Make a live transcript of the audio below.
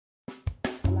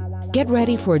Get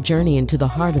ready for a journey into the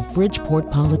heart of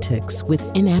Bridgeport politics with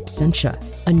In Absentia,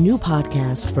 a new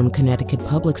podcast from Connecticut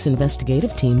Public's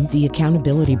investigative team, The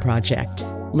Accountability Project.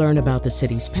 Learn about the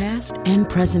city's past and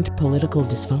present political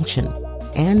dysfunction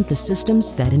and the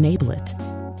systems that enable it.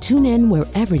 Tune in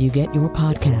wherever you get your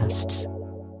podcasts.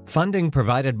 Funding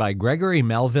provided by Gregory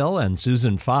Melville and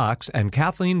Susan Fox and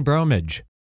Kathleen Bromage.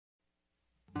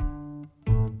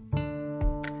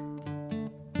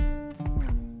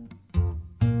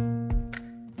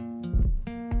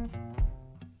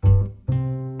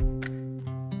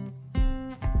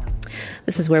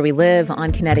 This is Where We Live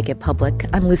on Connecticut Public.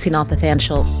 I'm Lucy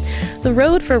Nalpathanchel. The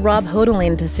road for Rob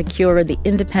Hotaling to secure the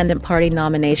Independent Party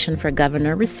nomination for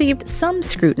governor received some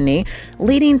scrutiny,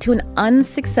 leading to an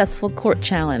unsuccessful court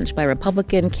challenge by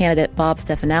Republican candidate Bob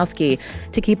Stefanowski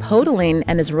to keep Hotaling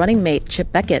and his running mate Chip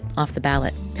Beckett off the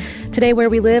ballot. Today, Where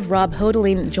We Live, Rob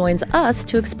Hotaling joins us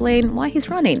to explain why he's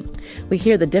running. We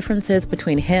hear the differences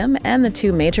between him and the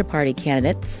two major party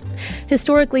candidates.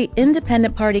 Historically,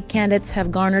 independent party candidates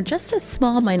have garnered just a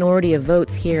small minority of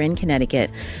votes here in Connecticut,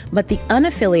 but the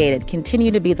unaffiliated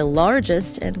continue to be the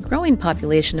largest and growing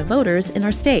population of voters in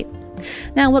our state.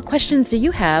 Now, what questions do you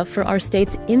have for our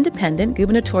state's independent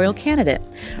gubernatorial candidate?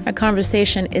 Our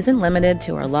conversation isn't limited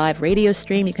to our live radio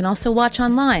stream. You can also watch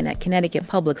online at Connecticut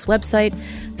Public's website,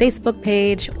 Facebook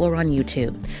page, or on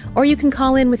YouTube. Or you can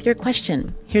call in with your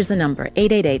question. Here's the number,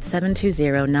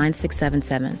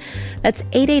 888-720-9677. That's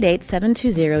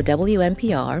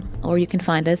 888-720-WNPR, or you can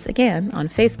find us again on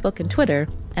Facebook and Twitter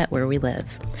at Where We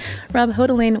Live. Rob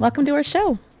Hotaling, welcome to our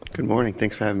show. Good morning.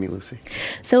 Thanks for having me, Lucy.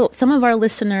 So some of our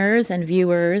listeners and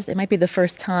viewers, it might be the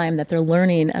first time that they're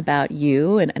learning about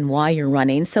you and why you're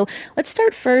running. So let's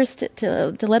start first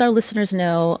to let our listeners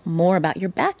know more about your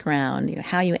background,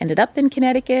 how you ended up in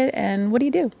Connecticut, and what do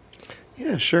you do?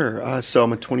 Yeah, sure. So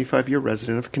I'm a 25-year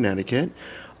resident of Connecticut.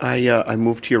 I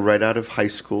moved here right out of high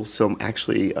school. So I'm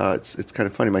actually, it's kind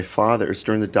of funny. My father, it's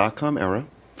during the dot-com era.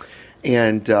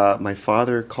 And my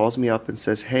father calls me up and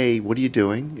says, "Hey, what are you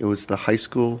doing?" It was the high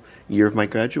school year of my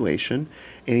graduation.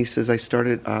 And he says, I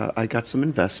got some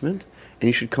investment, and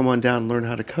you should come on down and learn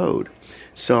how to code.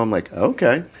 So I'm like,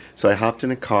 okay. So I hopped in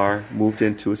a car, moved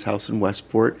into his house in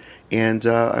Westport, and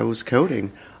I was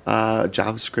coding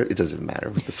JavaScript. It doesn't matter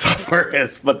what the software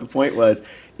is, but the point was,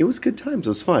 it was good times.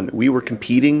 It was fun. We were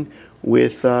competing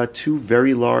with two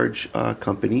very large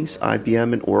companies,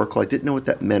 IBM and Oracle. I didn't know what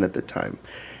that meant at the time,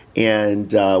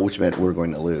 and which meant we were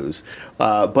going to lose.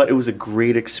 But it was a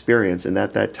great experience. And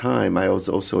at that time, I was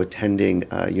also attending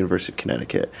University of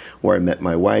Connecticut, where I met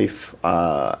my wife,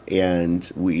 and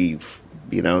she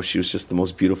was just the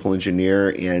most beautiful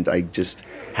engineer, and I just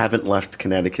haven't left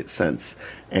Connecticut since.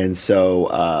 And so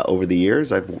over the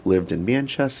years, I've lived in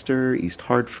Manchester, East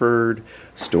Hartford,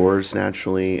 Storrs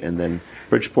naturally, and then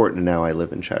Bridgeport, and now I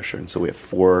live in Cheshire. And so we have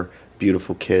 4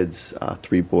 beautiful kids,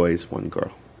 3 boys, 1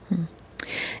 girl.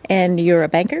 And you're a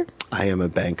banker? I am a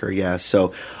banker, yeah.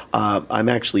 So I'm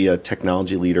actually a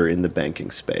technology leader in the banking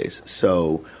space.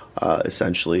 So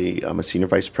essentially, I'm a senior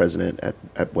vice president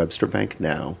at Webster Bank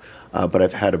now, but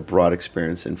I've had a broad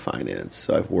experience in finance.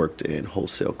 So I've worked in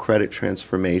wholesale credit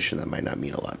transformation. That might not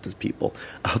mean a lot to people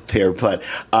out there, but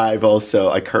I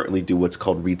currently do what's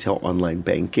called retail online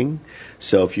banking.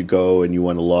 So if you go and you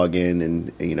want to log in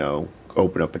and,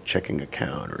 open up a checking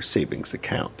account or savings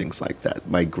account, things like that,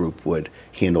 my group would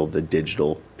handle the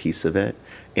digital piece of it.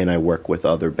 And I work with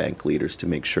other bank leaders to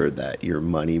make sure that your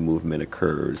money movement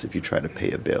occurs if you try to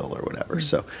pay a bill or whatever.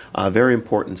 So very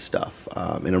important stuff.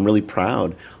 And I'm really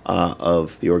proud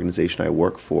of the organization I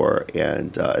work for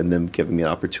and them giving me the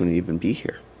opportunity to even be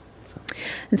here.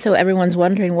 And so everyone's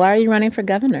wondering, why are you running for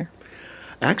governor?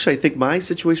 Actually, I think my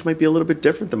situation might be a little bit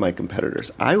different than my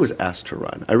competitors. I was asked to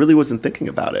run. I really wasn't thinking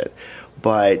about it.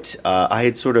 But I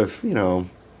had sort of,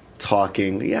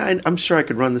 talking, I'm sure I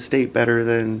could run the state better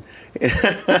than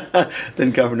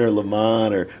Governor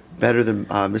Lamont or better than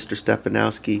Mr.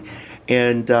 Stefanowski.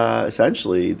 And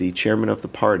essentially, the chairman of the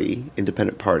party,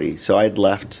 independent party, so I had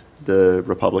left the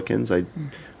Republicans. I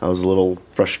was a little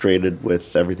frustrated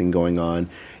with everything going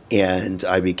on, and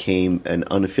I became an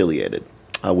unaffiliated.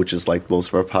 Which is like most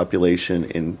of our population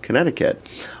in Connecticut.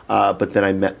 But then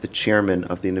I met the chairman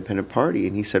of the Independent Party,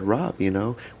 and he said, "Rob,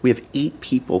 we have 8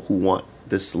 people who want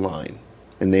this line,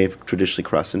 and they've traditionally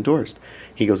cross-endorsed."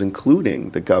 He goes, including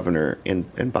the governor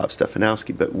and Bob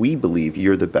Stefanowski, but we believe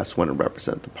you're the best one to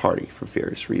represent the party for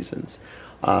various reasons.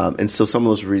 And so some of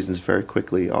those reasons very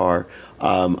quickly are,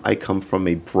 I come from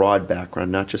a broad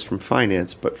background, not just from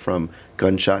finance, but from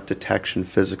gunshot detection,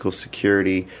 physical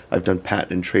security. I've done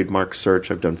patent and trademark search.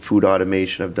 I've done food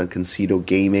automation. I've done Concedo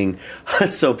gaming.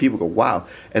 So people go, wow.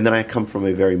 And then I come from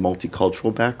a very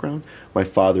multicultural background. My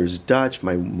father's Dutch.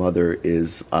 My mother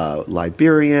is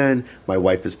Liberian. My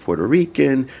wife is Puerto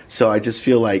Rican. So I just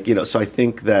feel like, so I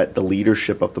think that the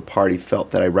leadership of the party felt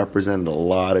that I represented a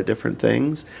lot of different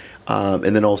things.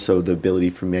 And then also the ability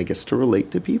for me, I guess, to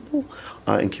relate to people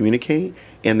and communicate.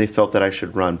 And they felt that I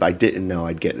should run, but I didn't know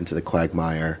I'd get into the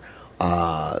quagmire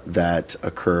that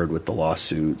occurred with the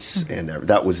lawsuits, and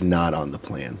that was not on the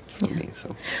plan for me.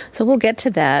 So we'll get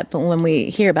to that, but when we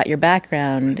hear about your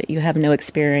background, you have no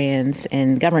experience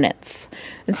in governance.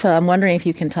 And so I'm wondering if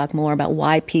you can talk more about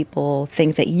why people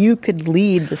think that you could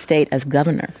lead the state as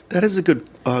governor. That is a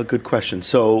good question.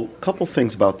 So a couple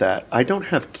things about that. I don't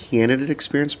have candidate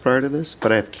experience prior to this,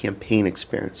 but I have campaign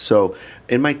experience. So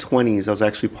in my 20s, I was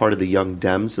actually part of the Young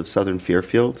Dems of Southern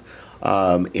Fairfield.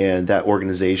 And that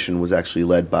organization was actually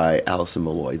led by Allison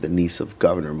Malloy, the niece of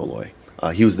Governor Malloy.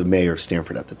 He was the mayor of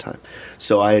Stamford at the time.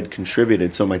 So I had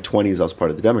contributed. So in my 20s, I was part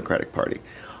of the Democratic Party.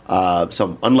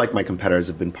 So unlike my competitors,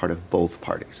 I've been part of both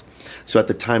parties. So at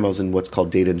the time, I was in what's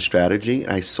called data and strategy,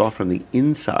 and I saw from the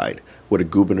inside what a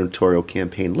gubernatorial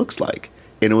campaign looks like.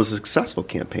 And it was a successful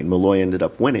campaign. Malloy ended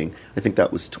up winning. I think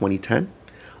that was 2010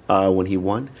 when he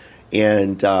won.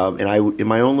 And I, in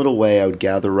my own little way, I would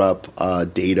gather up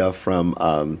data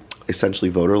from essentially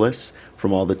voter lists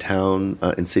from all the town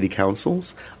and city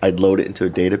councils. I'd load it into a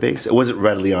database. It wasn't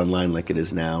readily online like it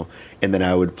is now. And then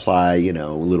I would apply,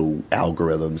 little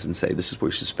algorithms and say, this is where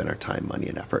we should spend our time, money,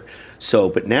 and effort. So,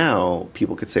 but now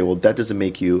people could say, well, that doesn't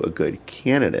make you a good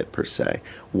candidate per se.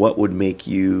 What would make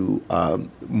you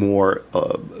more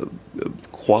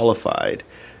qualified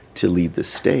to lead the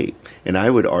state? And I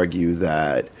would argue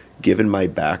that given my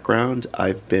background,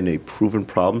 I've been a proven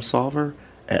problem solver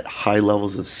at high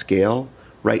levels of scale.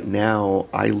 Right now,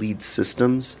 I lead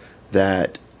systems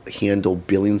that handle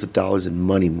billions of dollars in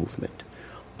money movement.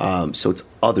 So it's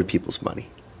other people's money,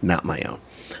 not my own.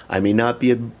 I may not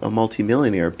be a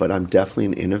multimillionaire, but I'm definitely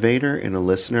an innovator and a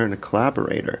listener and a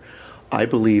collaborator. I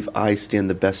believe I stand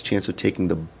the best chance of taking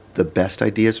the best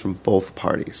ideas from both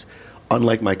parties.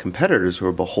 Unlike my competitors who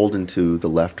are beholden to the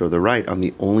left or the right, I'm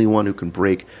the only one who can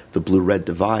break the blue-red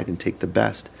divide and take the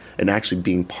best. And actually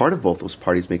being part of both those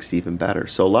parties makes it even better.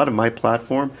 So a lot of my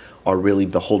platform are really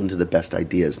beholden to the best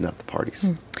ideas, not the parties.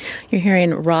 You're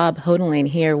hearing Rob Hodenlane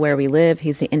here where we live.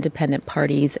 He's the Independent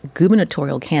Party's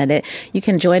gubernatorial candidate. You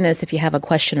can join us if you have a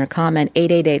question or comment,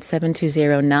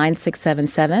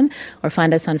 888-720-9677, or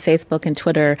find us on Facebook and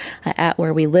Twitter at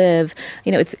Where We Live.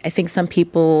 I think some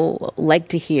people like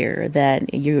to hear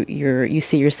that you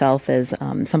see yourself as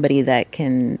somebody that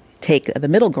can take the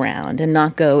middle ground and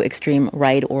not go extreme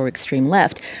right or extreme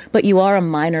left. But you are a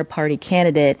minor party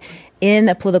candidate in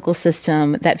a political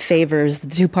system that favors the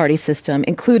two-party system,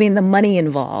 including the money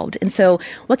involved. And so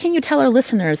what can you tell our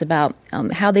listeners about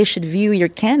how they should view your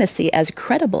candidacy as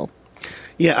credible?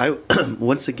 Yeah,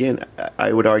 once again,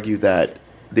 I would argue that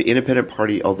the independent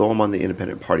party, although I'm on the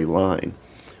independent party line,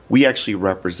 we actually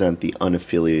represent the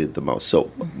unaffiliated the most.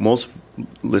 So most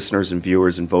listeners and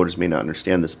viewers and voters may not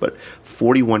understand this, but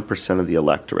 41% of the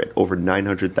electorate, over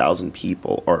 900,000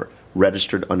 people, are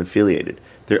registered unaffiliated.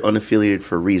 They're unaffiliated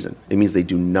for a reason. It means they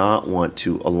do not want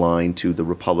to align to the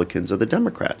Republicans or the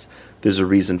Democrats. There's a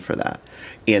reason for that.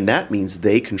 And that means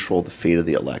they control the fate of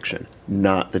the election,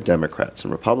 not the Democrats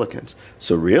and Republicans.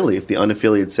 So really, if the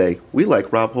unaffiliated say, we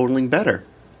like Rob Hodenlane better,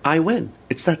 I win.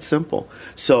 It's that simple.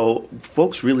 So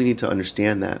folks really need to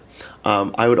understand that.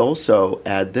 I would also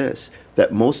add this,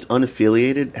 that most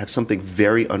unaffiliated have something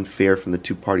very unfair from the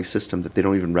two-party system that they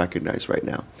don't even recognize right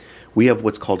now. We have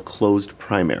what's called closed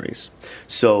primaries.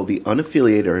 So the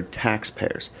unaffiliated are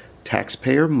taxpayers.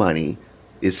 Taxpayer money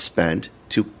is spent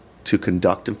to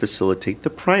conduct and facilitate the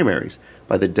primaries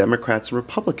by the Democrats and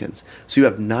Republicans. So you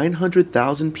have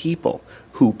 900,000 people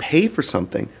who pay for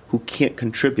something who can't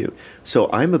contribute. So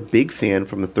I'm a big fan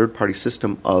from the third-party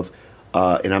system of,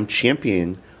 and I'm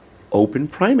championing open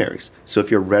primaries. So if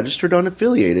you're registered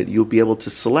unaffiliated, you'll be able to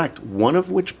select one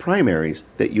of which primaries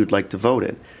that you'd like to vote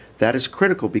in. That is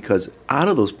critical because out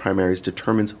of those primaries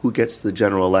determines who gets to the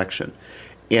general election.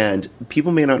 And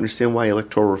people may not understand why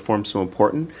electoral reform is so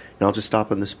important, and I'll just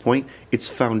stop on this point. It's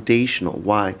foundational.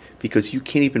 Why? Because you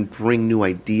can't even bring new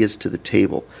ideas to the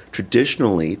table.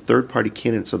 Traditionally, third-party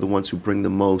candidates are the ones who bring the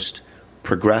most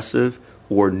progressive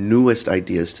or newest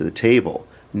ideas to the table.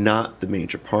 not the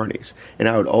major parties. And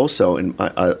I would also, and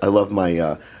I love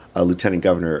my Lieutenant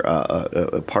Governor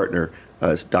partner,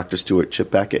 Dr. Stuart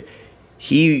Chip Beckett.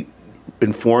 He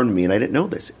informed me, and I didn't know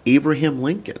this, Abraham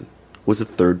Lincoln was a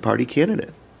third-party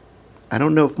candidate. I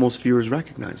don't know if most viewers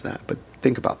recognize that, but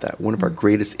think about that. One of our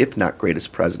greatest, if not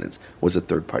greatest, presidents was a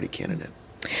third-party candidate.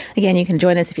 Again, you can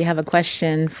join us if you have a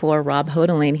question for Rob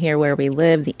Hotaling here where we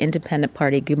live, the Independent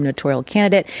Party gubernatorial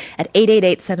candidate, at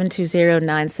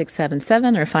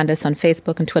 888-720-9677, or find us on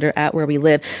Facebook and Twitter at Where We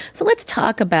Live. So let's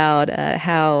talk about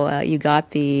how you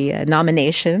got the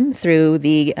nomination through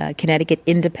the Connecticut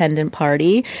Independent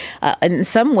Party. In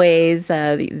some ways,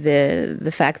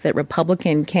 the fact that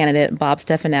Republican candidate Bob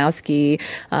Stefanowski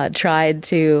tried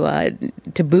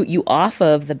to boot you off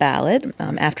of the ballot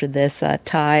after this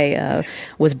tie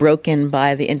was broken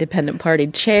by the Independent Party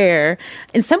chair.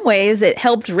 In some ways, it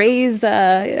helped raise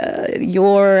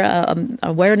your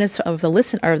awareness of the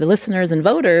listeners and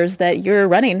voters that you're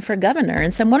running for governor.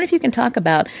 And so I'm wondering if you can talk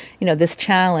about, this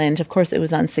challenge. Of course, it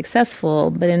was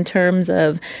unsuccessful, but in terms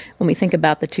of when we think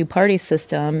about the two-party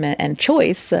system and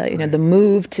choice, the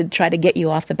move to try to get you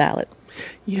off the ballot.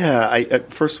 Yeah,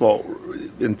 first of all,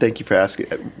 and thank you for asking,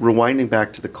 rewinding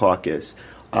back to the caucus,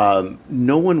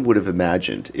 no one would have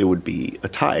imagined it would be a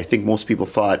tie. I think most people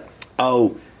thought,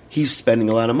 oh, he's spending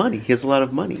a lot of money. He has a lot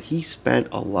of money. He spent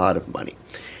a lot of money.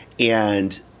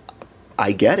 And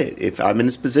I get it. If I'm in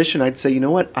his position, I'd say, you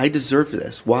know what? I deserve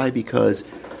this. Why? Because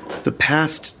the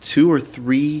past 2 or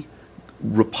 3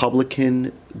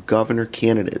 Republican governor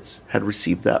candidates had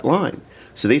received that line.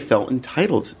 So they felt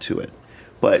entitled to it.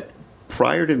 But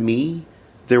prior to me,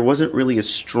 there wasn't really a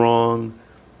strong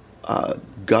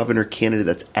governor candidate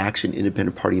that's actually an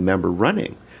independent party member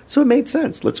running. So it made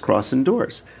sense. Let's cross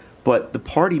doors. But the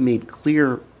party made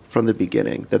clear from the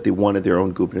beginning that they wanted their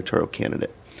own gubernatorial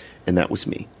candidate, and that was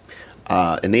me.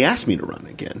 And they asked me to run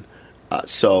again.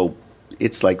 So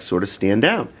it's like sort of stand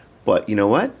down. But you know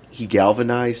what? He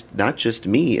galvanized not just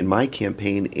me in my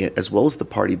campaign as well as the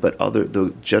party, but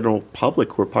the general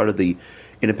public who are part of the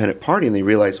independent party, and they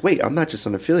realized, wait, I'm not just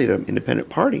an affiliate of an independent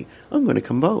party. I'm going to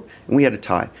come vote. And we had a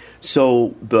tie.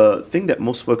 So the thing that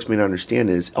most folks may not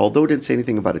understand is, although it didn't say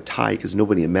anything about a tie because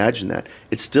nobody imagined that,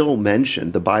 it still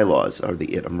mentioned, the bylaws, or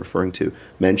I'm referring to,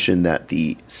 mentioned that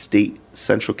the state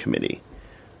central committee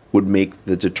would make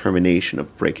the determination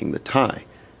of breaking the tie.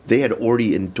 They had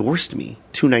already endorsed me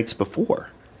 2 nights before.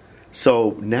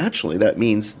 So naturally, that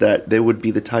means that there would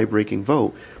be the tie-breaking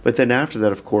vote. But then after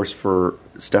that, of course, for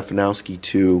Stefanowski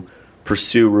to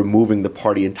pursue removing the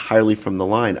party entirely from the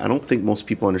line, I don't think most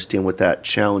people understand what that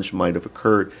challenge might have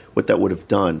occurred, what that would have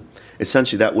done.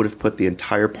 Essentially, that would have put the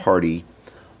entire party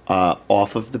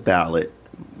off of the ballot,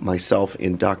 myself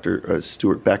and Dr.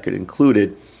 Stuart Beckett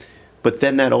included. But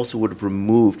then that also would have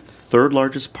removed the third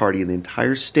largest party in the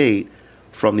entire state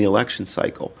from the election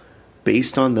cycle.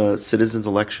 Based on the Citizens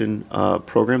Election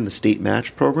program, the state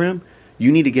match program,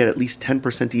 you need to get at least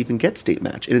 10% to even get state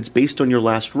match. And it's based on your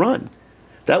last run.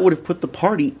 That would have put the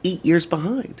party 8 years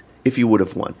behind if you would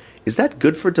have won. Is that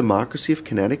good for democracy of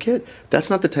Connecticut?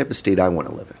 That's not the type of state I want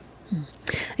to live in.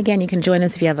 Again, you can join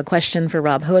us if you have a question for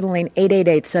Rob Hotaling,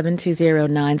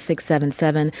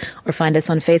 888-720-9677, or find us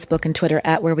on Facebook and Twitter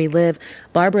at Where We Live.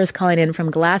 Barbara is calling in from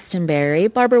Glastonbury.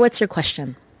 Barbara, what's your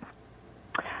question?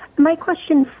 My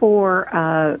question for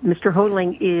Mr.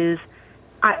 Hotaling is,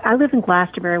 I live in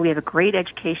Glastonbury. We have a great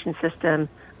education system,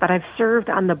 but I've served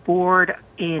on the board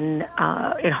in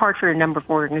Hartford, a number of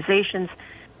organizations,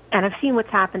 and I've seen what's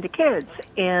happened to kids,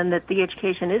 and that the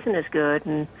education isn't as good,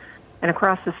 and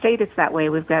across the state it's that way.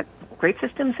 We've got great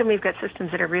systems, and we've got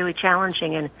systems that are really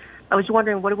challenging, and I was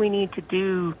wondering, what do we need to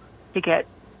do to get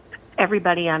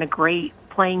everybody on a great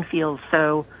playing field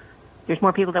so there's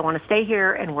more people that want to stay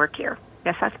here and work here?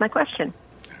 Yes, that's my question.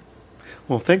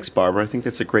 Well, thanks, Barbara. I think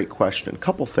that's a great question. A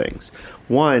couple things.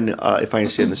 One, if I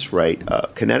understand this right,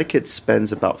 Connecticut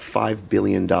spends about $5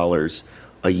 billion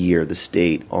a year, the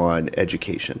state, on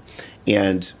education.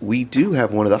 And we do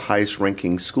have one of the highest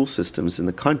ranking school systems in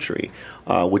the country,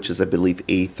 which is, I believe,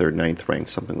 8th or 9th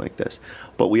ranked, something like this.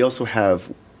 But we also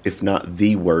have, if not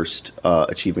the worst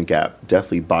achievement gap,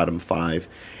 definitely bottom 5.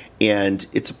 And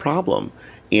it's a problem.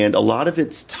 And a lot of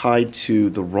it's tied to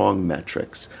the wrong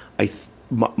metrics.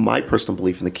 My personal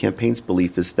belief and the campaign's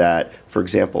belief is that, for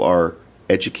example, our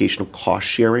educational cost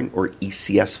sharing or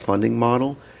ECS funding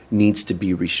model needs to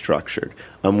be restructured.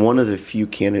 I'm one of the few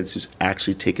candidates who's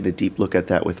actually taken a deep look at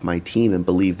that with my team and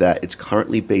believe that it's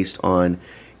currently based on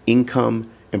income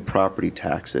and property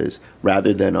taxes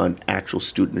rather than on actual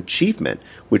student achievement,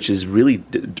 which is really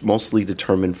mostly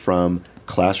determined from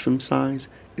classroom size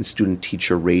in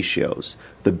student-teacher ratios.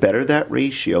 The better that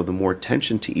ratio, the more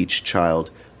attention to each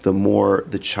child, the more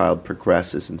the child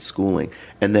progresses in schooling.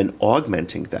 And then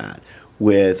augmenting that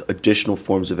with additional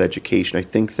forms of education. I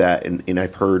think that, and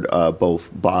I've heard both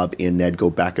Bob and Ned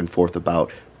go back and forth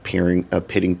about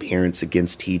pitting parents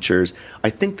against teachers.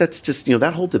 I think that's just,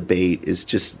 that whole debate is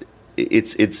just,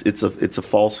 it's a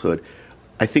falsehood.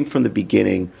 I think from the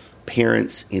beginning,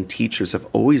 parents and teachers have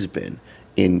always been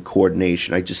in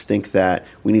coordination. I just think that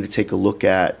we need to take a look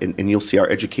at, and you'll see our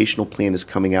educational plan is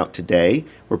coming out today.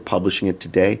 We're publishing it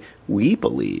today. We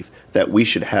believe that we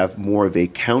should have more of a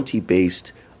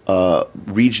county-based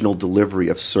regional delivery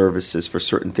of services for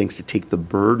certain things to take the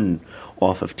burden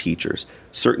off of teachers.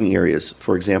 Certain areas,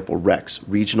 for example, RECs,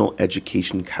 Regional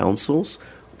Education Councils.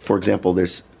 For example,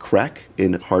 there's CREC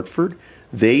in Hartford.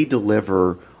 They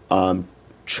deliver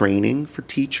training for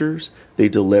teachers. They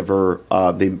deliver,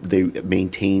 they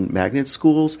maintain magnet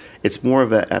schools. It's more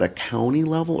of at a county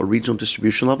level, a regional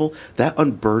distribution level. That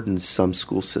unburdens some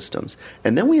school systems.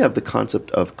 And then we have the concept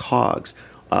of COGS,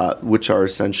 which are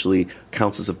essentially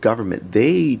councils of government.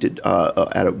 They did,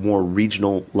 at a more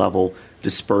regional level,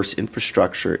 disperse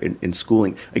infrastructure in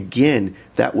schooling. Again,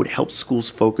 that would help schools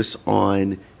focus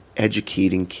on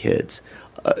educating kids.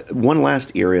 One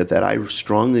last area that I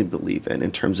strongly believe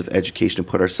in terms of education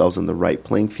to put ourselves on the right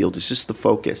playing field is just the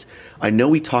focus. I know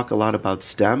we talk a lot about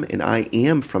STEM, and I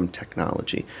am from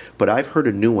technology, but I've heard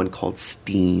a new one called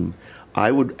STEAM.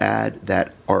 I would add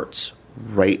that arts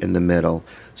right in the middle.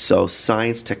 So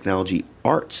science, technology,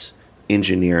 arts,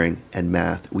 engineering, and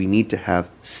math. We need to have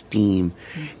STEAM.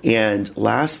 And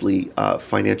lastly,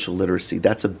 financial literacy.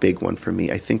 That's a big one for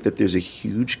me. I think that there's a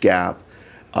huge gap.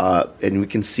 And we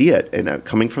can see it. And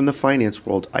coming from the finance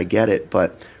world, I get it.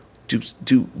 But does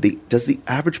the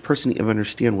average person even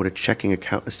understand what a checking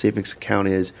account, a savings account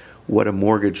is, what a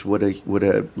mortgage, what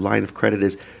a line of credit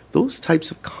is? Those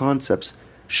types of concepts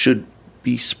should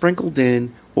be sprinkled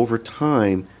in over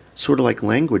time, sort of like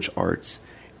language arts.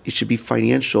 It should be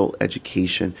financial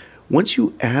education. Once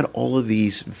you add all of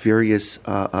these various,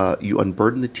 you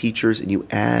unburden the teachers and you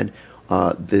add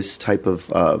this type of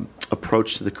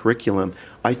approach to the curriculum,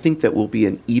 I think that will be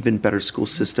an even better school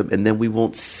system, and then we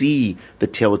won't see the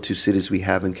tale of two cities we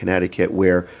have in Connecticut,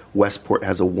 where Westport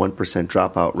has a 1%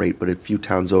 dropout rate, but a few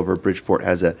towns over, Bridgeport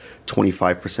has a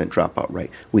 25% dropout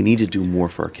rate. We need to do more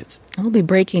for our kids. We'll be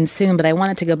breaking soon, but I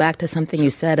wanted to go back to something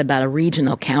you said about a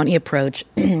regional county approach.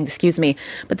 Excuse me.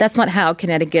 But that's not how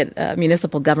Connecticut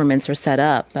municipal governments are set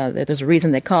up. There's a reason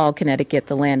they call Connecticut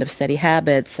the land of steady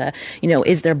habits.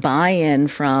 Is there buy-in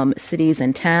from cities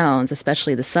and towns,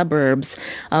 especially the suburbs,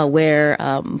 where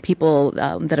people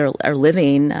that are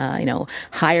living,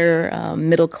 higher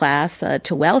middle class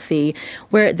to wealthy,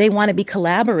 where they want to be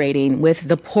collaborating with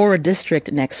the poor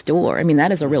district next door? I mean,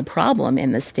 that is a real problem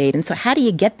in the state. And so how do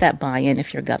you get that buy-in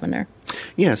if you're governor?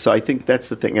 Yeah, so I think that's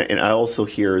the thing. And I also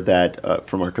hear that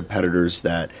from our competitors,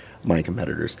 my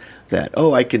competitors, that,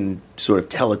 I can sort of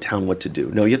tell a town what to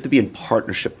do. No, you have to be in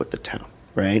partnership with the town,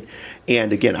 right?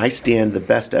 And again, I stand the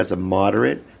best as a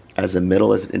moderate, as a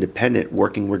middle, as an independent,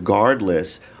 working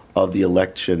regardless of the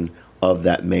election of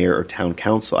that mayor or town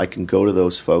council. I can go to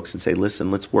those folks and say, listen,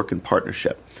 let's work in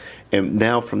partnership. And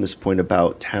now from this point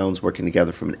about towns working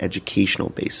together from an educational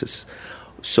basis.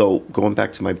 So going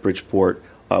back to my Bridgeport,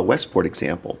 Westport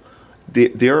example,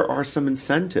 there are some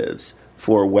incentives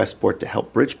for Westport to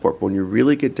help Bridgeport. But when you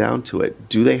really get down to it,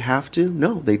 do they have to?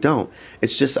 No, they don't.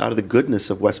 It's just out of the goodness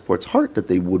of Westport's heart that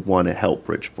they would want to help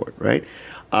Bridgeport, right?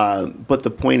 But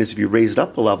the point is, if you raise it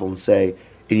up a level and say,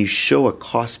 and you show a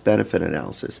cost-benefit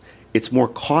analysis, it's more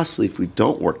costly if we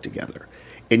don't work together.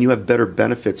 And you have better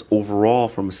benefits overall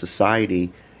from a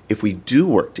society if we do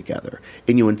work together.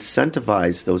 And you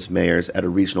incentivize those mayors at a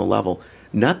regional level.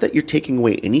 Not that you're taking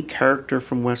away any character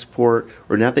from Westport,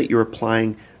 or not that you're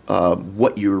applying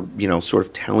what you're, sort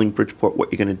of telling Bridgeport what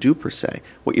you're going to do per se.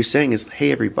 What you're saying is,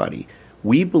 hey, everybody,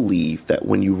 we believe that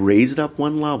when you raise it up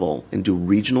one level and do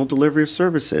regional delivery of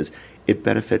services, it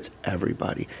benefits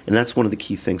everybody. And that's one of the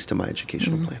key things to my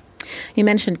educational plan. You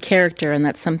mentioned character, and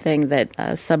that's something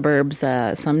that suburbs,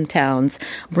 some towns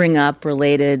bring up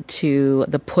related to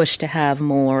the push to have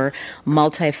more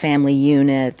multifamily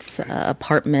units,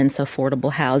 apartments,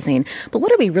 affordable housing. But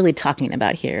what are we really talking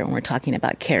about here when we're talking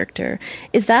about character?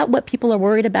 Is that what people are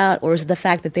worried about, or is it the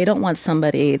fact that they don't want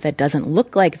somebody that doesn't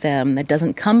look like them, that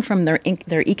doesn't come from their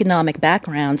economic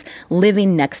backgrounds,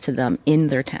 living next to them in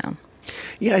their town?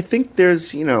 Yeah, I think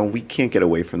there's, we can't get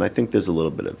away from that. I think there's a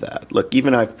little bit of that. Look,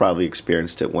 even I've probably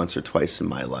experienced it once or twice in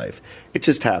my life. It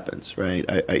just happens, right?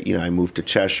 I moved to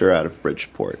Cheshire out of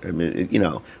Bridgeport. I mean,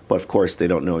 but of course they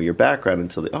don't know your background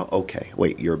until okay,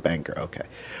 wait, you're a banker, okay.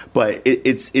 But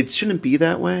it shouldn't be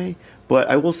that way. But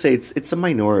I will say it's a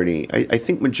minority. I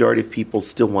think majority of people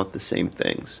still want the same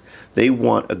things. They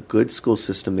want a good school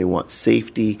system. They want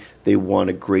safety. They want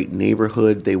a great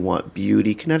neighborhood. They want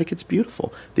beauty. Connecticut's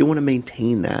beautiful. They want to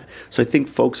maintain that. So I think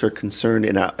folks are concerned.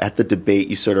 And at the debate,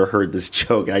 you sort of heard this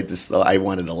joke. I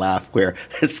wanted to laugh where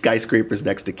skyscrapers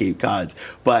next to Cape Cods.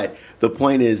 But the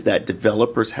point is that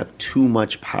developers have too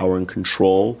much power and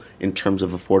control in terms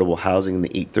of affordable housing in the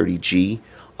 830G.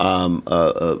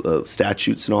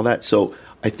 Statutes and all that. So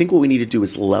I think what we need to do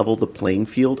is level the playing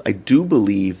field. I do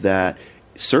believe that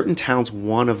certain towns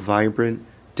want a vibrant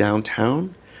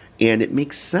downtown, and it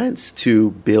makes sense to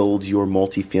build your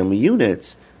multifamily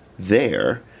units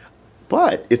there.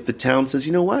 But if the town says,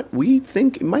 you know what, we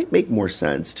think it might make more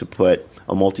sense to put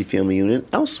a multifamily unit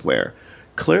elsewhere,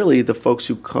 clearly the folks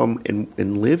who come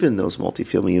and live in those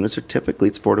multifamily units are typically,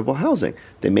 it's affordable housing.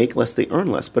 They make less, they earn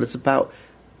less, but it's about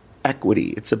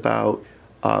equity. It's about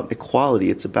equality.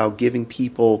 It's about giving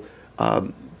people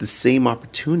the same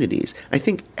opportunities. I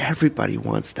think everybody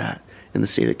wants that in the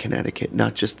state of Connecticut,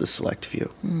 not just the select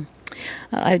few.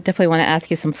 I definitely want to ask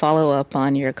you some follow-up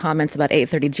on your comments about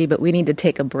 830G, but we need to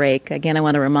take a break. Again, I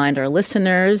want to remind our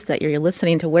listeners that you're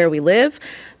listening to Where We Live.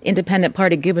 Independent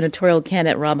Party gubernatorial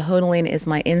candidate Rob Hotaling is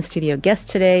my in-studio guest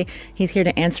today. He's here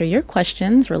to answer your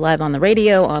questions. We're live on the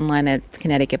radio, online at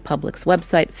Connecticut Public's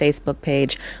website, Facebook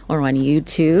page, or on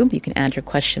YouTube. You can add your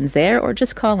questions there or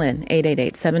just call in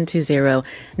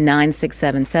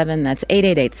 888-720-9677. That's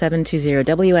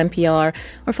 888-720-WNPR,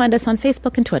 or find us on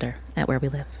Facebook and Twitter at Where We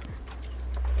Live.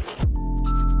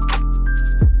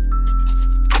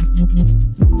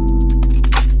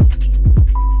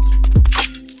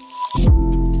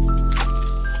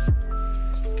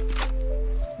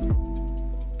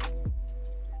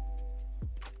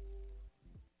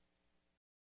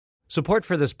 Support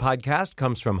for this podcast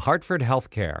comes from Hartford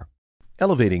Healthcare.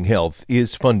 Elevating Health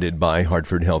is funded by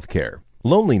Hartford Healthcare.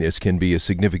 Loneliness can be a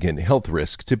significant health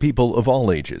risk to people of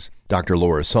all ages. Dr.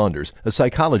 Laura Saunders, a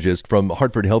psychologist from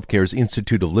Hartford Healthcare's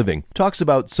Institute of Living, talks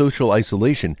about social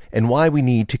isolation and why we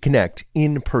need to connect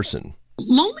in person.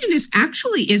 Loneliness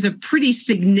actually is a pretty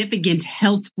significant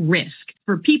health risk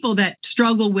for people that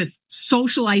struggle with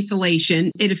social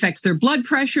isolation. It affects their blood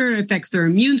pressure, it affects their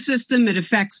immune system, it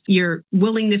affects your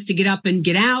willingness to get up and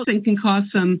get out, and can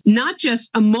cause some not just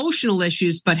emotional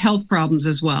issues, but health problems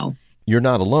as well. You're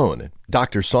not alone.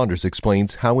 Dr. Saunders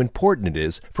explains how important it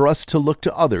is for us to look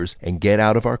to others and get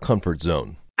out of our comfort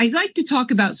zone. I like to talk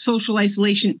about social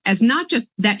isolation as not just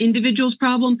that individual's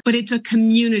problem, but it's a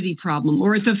community problem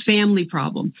or it's a family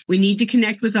problem. We need to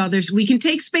connect with others. We can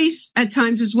take space at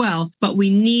times as well, but we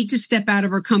need to step out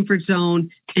of our comfort zone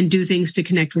and do things to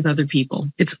connect with other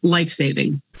people. It's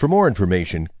life-saving. For more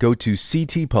information, go to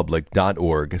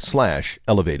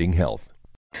ctpublic.org/elevatinghealth.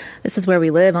 This is Where We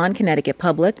Live on Connecticut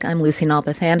Public. I'm Lucy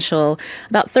Nalpathanchel.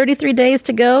 About 33 days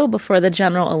to go before the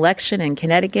general election in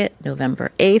Connecticut,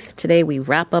 November 8th. Today we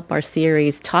wrap up our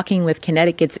series talking with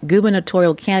Connecticut's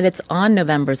gubernatorial candidates on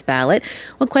November's ballot.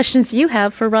 What questions do you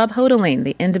have for Rob Hotaling,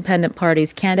 the Independent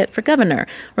Party's candidate for governor?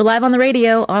 We're live on the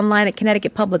radio, online at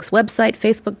Connecticut Public's website,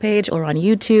 Facebook page, or on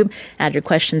YouTube. Add your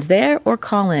questions there or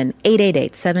call in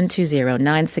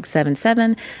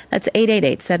 888-720-9677. That's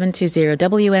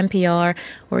 888-720-WNPR.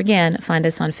 Or again, find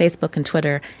us on Facebook and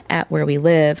Twitter at Where We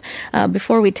Live.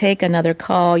 Before we take another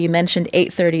call, you mentioned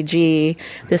 830G.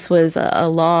 This was a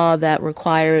law that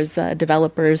requires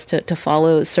developers to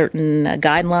follow certain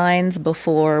guidelines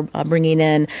before bringing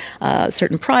in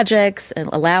certain projects and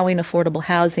allowing affordable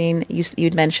housing.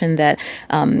 You'd mentioned that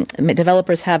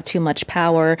developers have too much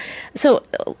power. So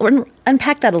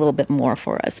unpack that a little bit more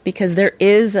for us, because there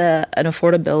is an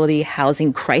affordability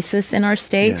housing crisis in our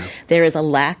state. Yeah. There is a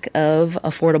lack of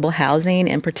affordable housing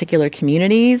in particular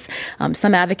communities.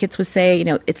 Some advocates would say,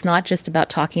 it's not just about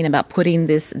talking about putting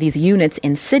these units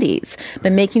in cities,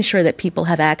 but making sure that people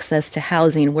have access to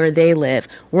housing where they live,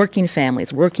 working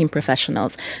families, working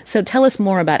professionals. So tell us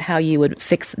more about how you would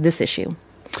fix this issue.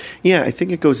 Yeah, I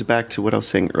think it goes back to what I was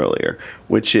saying earlier,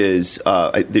 which is,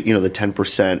 the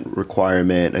 10%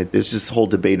 requirement. There's this whole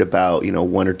debate about,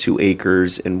 1 or 2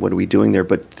 acres and what are we doing there.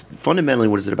 But fundamentally,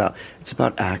 what is it about? It's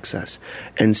about access.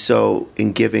 And so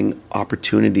in giving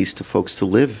opportunities to folks to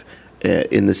live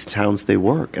in the towns they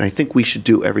work. And I think we should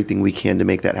do everything we can to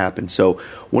make that happen. So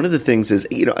one of the things is,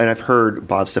 and I've heard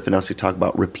Bob Stefanowski talk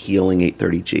about repealing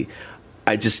 830G.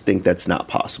 I just think that's not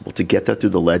possible to get that through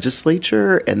the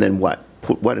legislature and then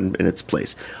put what in its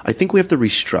place. I think we have to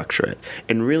restructure it.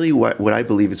 And really what I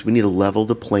believe is we need to level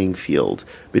the playing field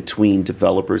between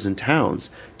developers and towns.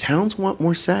 Towns want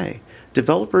more say.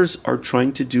 Developers are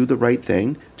trying to do the right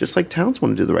thing, just like towns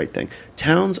want to do the right thing.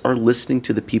 Towns are listening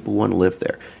to the people who want to live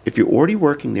there. If you're already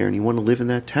working there and you want to live in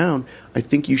that town, I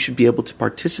think you should be able to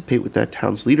participate with that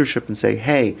town's leadership and say,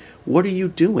 hey, what are you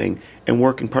doing? And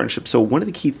work in partnership. So one of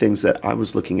the key things that I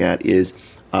was looking at is,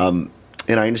 and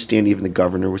I understand even the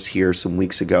governor was here some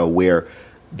weeks ago, where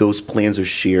those plans are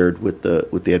shared with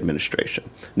the administration.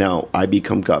 Now, I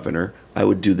become governor, I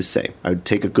would do the same. I would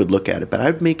take a good look at it, but I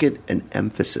would make it an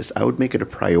emphasis. I would make it a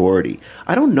priority.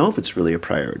 I don't know if it's really a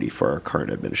priority for our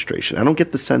current administration. I don't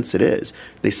get the sense it is.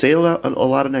 They say a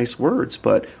lot of nice words,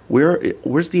 but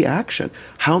where's the action?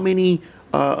 How many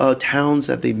towns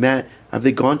have they met? Have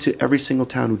they gone to every single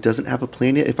town who doesn't have a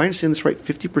plan yet? If I understand this right,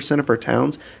 50% of our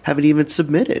towns haven't even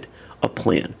submitted a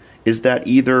plan. Is that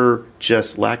either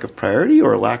just lack of priority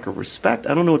or a lack of respect?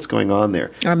 I don't know what's going on there.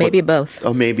 Or maybe both.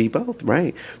 Oh, maybe both,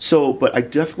 right. So, but I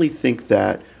definitely think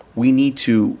that we need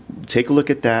to take a look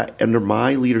at that. Under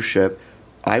my leadership,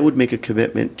 I would make a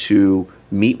commitment to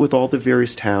meet with all the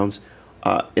various towns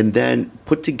and then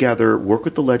work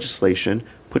with the legislation,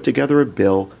 put together a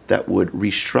bill that would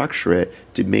restructure it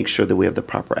to make sure that we have the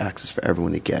proper access for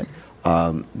everyone to get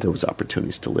those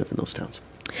opportunities to live in those towns.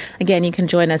 Again, you can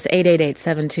join us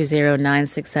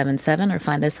 888-720-9677 or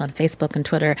find us on Facebook and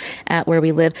Twitter at Where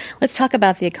We Live. Let's talk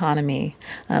about the economy.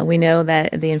 We know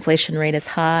that the inflation rate is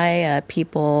high.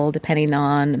 People, depending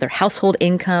on their household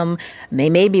income,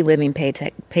 may be living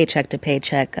paycheck to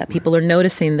paycheck. People are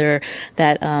noticing that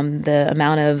the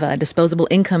amount of disposable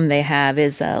income they have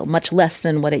is much less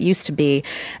than what it used to be.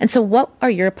 And so what are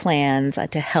your plans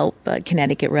to help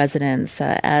Connecticut residents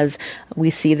as we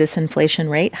see this inflation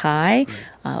rate high?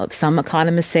 Some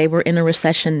economists say we're in a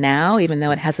recession now, even though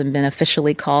it hasn't been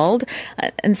officially called.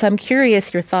 And so I'm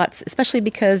curious your thoughts, especially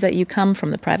because you come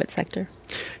from the private sector.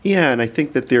 Yeah, and I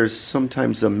think that there's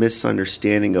sometimes a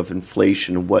misunderstanding of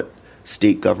inflation and what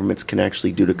state governments can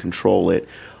actually do to control it.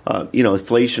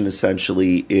 Inflation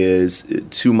essentially is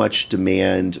too much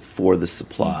demand for the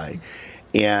supply.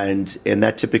 And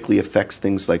that typically affects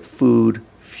things like food,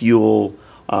 fuel,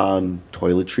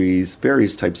 toiletries,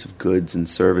 various types of goods and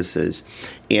services.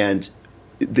 And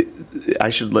I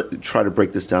should try to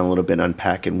break this down a little bit,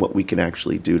 unpack and what we can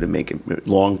actually do to make it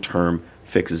long-term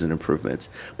fixes and improvements.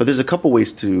 But there's a couple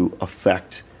ways to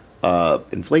affect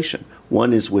inflation.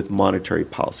 One is with monetary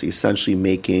policy, essentially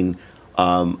making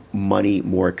money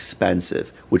more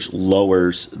expensive, which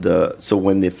lowers so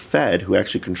when the Fed, who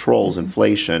actually controls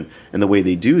inflation, and the way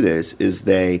they do this is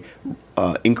they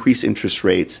increase interest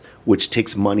rates, which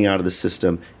takes money out of the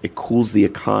system, it cools the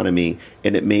economy,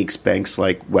 and it makes banks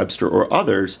like Webster or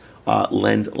others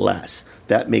lend less.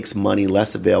 That makes money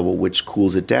less available, which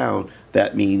cools it down.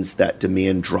 That means that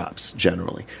demand drops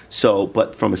generally. So,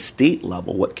 but from a state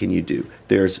level, what can you do?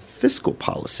 There's fiscal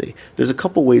policy. There's a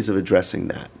couple ways of addressing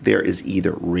that. There is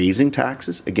either raising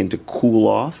taxes, again, to cool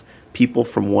off people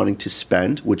from wanting to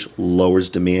spend, which lowers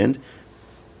demand.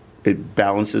 It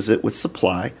balances it with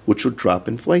supply, which would drop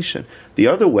inflation. The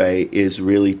other way is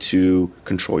really to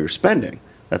control your spending.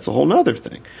 That's a whole nother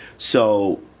thing.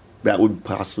 So that would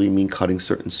possibly mean cutting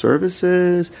certain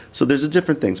services. So there's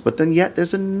different things. But then yet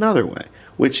there's another way,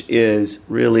 which is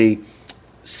really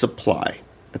supply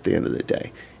at the end of the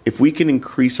day. If we can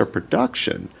increase our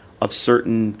production of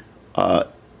certain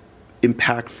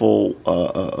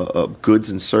impactful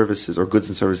goods and services, or goods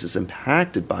and services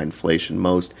impacted by inflation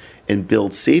most, and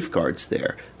build safeguards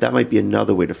there, that might be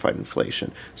another way to fight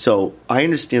inflation. So I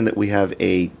understand that we have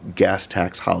a gas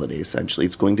tax holiday, essentially.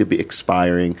 It's going to be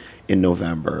expiring in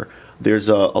November. There's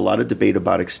a lot of debate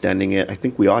about extending it. I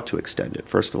think we ought to extend it,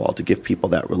 first of all, to give people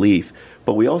that relief.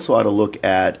 But we also ought to look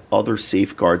at other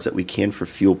safeguards that we can for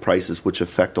fuel prices, which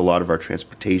affect a lot of our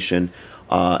transportation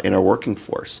and our working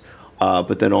force.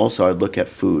 But then also I'd look at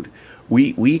food.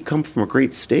 We come from a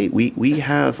great state. We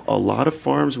have a lot of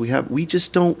farms. We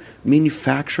just don't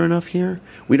manufacture enough here.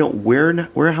 We don't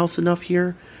warehouse enough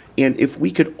here. And if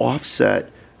we could offset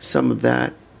some of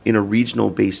that in a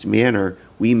regional-based manner,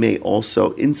 we may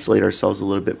also insulate ourselves a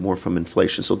little bit more from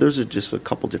inflation. So those are just a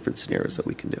couple different scenarios that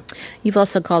we can do. You've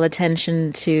also called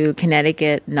attention to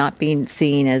Connecticut not being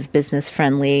seen as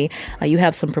business-friendly. You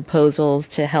have some proposals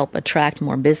to help attract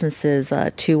more businesses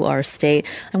to our state.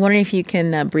 I'm wondering if you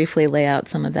can briefly lay out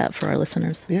some of that for our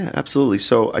listeners. Yeah, absolutely.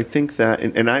 So I think that,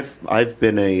 and I've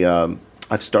been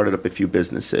I've started up a few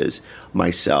businesses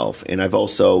myself, and I've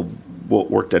also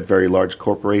worked at very large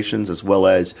corporations as well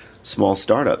as small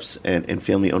startups and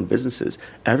family-owned businesses.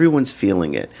 Everyone's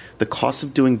feeling it. The cost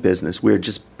of doing business, we're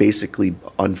just basically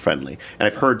unfriendly. And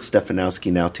I've heard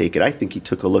Stefanowski now take it. I think he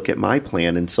took a look at my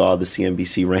plan and saw the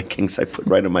CNBC rankings I put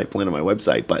right on my plan on my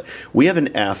website. But we have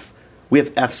an F. We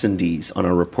have Fs and Ds on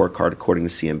our report card, according to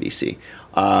CNBC,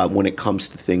 when it comes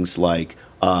to things like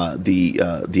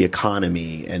the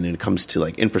economy and when it comes to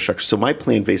like infrastructure. So my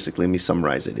plan, basically, let me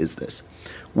summarize it, is this.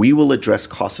 We will address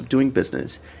cost of doing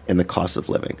business and the cost of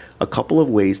living. A couple of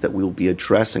ways that we will be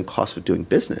addressing cost of doing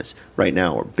business right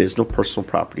now are business personal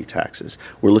property taxes.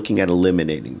 We're looking at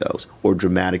eliminating those or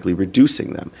dramatically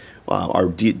reducing them. Our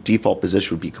default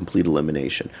position would be complete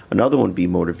elimination. Another one would be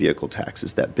motor vehicle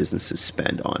taxes that businesses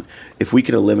spend on. If we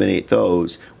can eliminate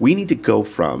those, we need to go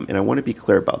from, and I want to be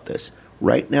clear about this,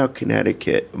 right now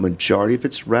Connecticut, a majority of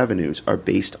its revenues are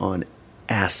based on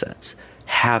assets,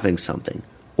 having something,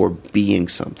 or being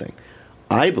something.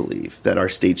 I believe that our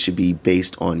state should be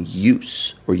based on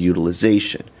use or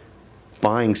utilization,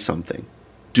 buying something,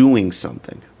 doing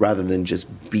something, rather than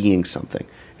just being something.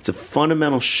 It's a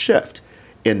fundamental shift.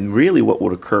 And really what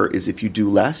would occur is if you do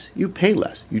less, you pay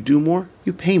less. You do more,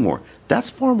 you pay more. That's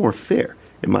far more fair,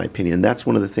 in my opinion. That's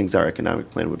one of the things our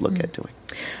economic plan would look at doing.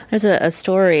 There's a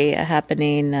story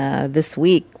happening this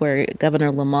week where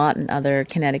Governor Lamont and other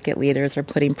Connecticut leaders are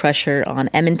putting pressure on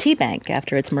M&T Bank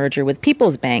after its merger with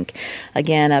People's Bank.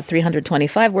 Again,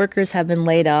 325 workers have been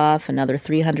laid off, another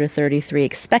 333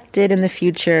 expected in the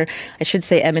future. I should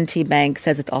say M&T Bank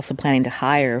says it's also planning to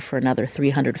hire for another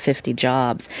 350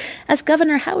 jobs. As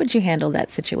governor, how would you handle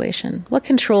that situation? What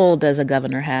control does a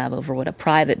governor have over what a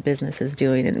private business is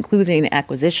doing, including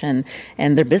acquisition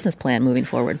and their business plan moving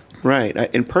forward? Right.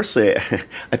 And personally,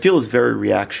 I feel it's very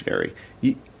reactionary.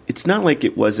 It's not like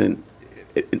it wasn't.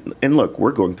 And look,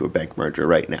 we're going through a bank merger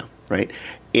right now, right?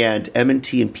 And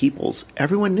M&T and People's,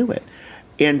 everyone knew it.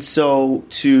 And so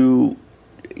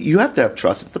you have to have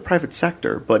trust. It's the private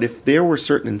sector. But if there were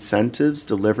certain incentives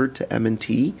delivered to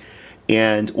M&T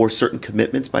or certain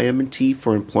commitments by M&T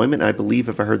for employment, I believe,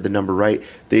 if I heard the number right,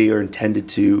 they are intended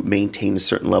to maintain a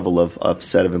certain level of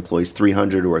set of employees,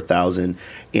 300 or 1,000.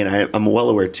 And I'm well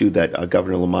aware, too, that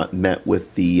Governor Lamont met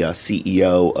with the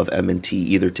CEO of M&T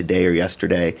either today or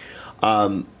yesterday.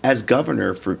 As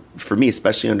governor, for me,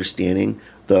 especially understanding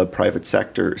the private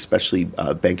sector, especially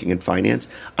banking and finance,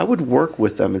 I would work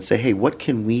with them and say, hey, what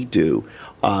can we do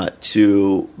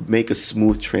to make a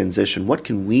smooth transition? What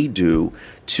can we do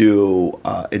to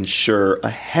ensure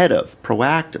ahead of,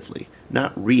 proactively,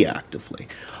 not reactively?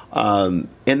 And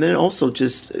then also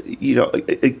just,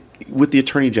 with the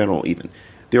Attorney General even,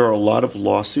 there are a lot of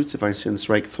lawsuits, if I understand this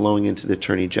right, flowing into the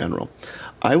Attorney General.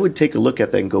 I would take a look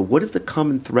at that and go, what is the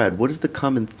common thread? What is the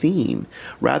common theme?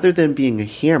 Rather than being a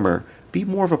hammer, be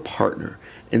more of a partner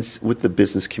with the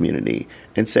business community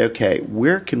and say, okay,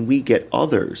 where can we get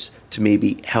others to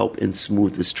maybe help and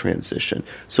smooth this transition?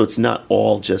 So it's not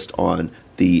all just on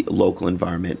the local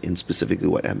environment and specifically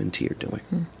what M&T are doing.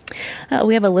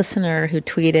 We have a listener who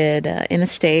tweeted in a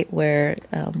state where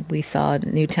we saw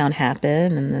Newtown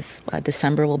happen, and this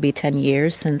December will be 10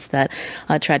 years since that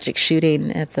tragic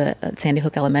shooting at the Sandy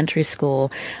Hook Elementary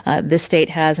School. This state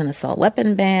has an assault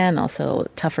weapon ban, also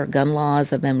tougher gun laws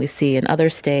than we see in other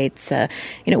states.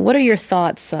 What are your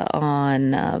thoughts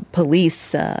on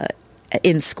police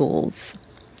in schools?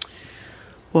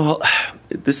 Well,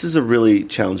 this is a really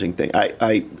challenging thing.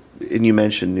 And you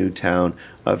mentioned Newtown.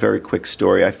 A very quick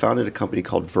story. I founded a company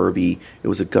called Verbi. It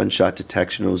was a gunshot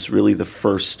detection. It was really the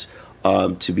first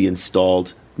to be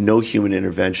installed. No human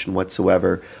intervention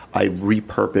whatsoever. I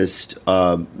repurposed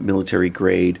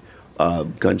military-grade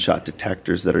gunshot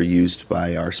detectors that are used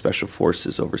by our special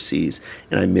forces overseas,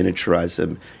 and I miniaturized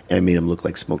them, and I made them look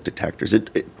like smoke detectors.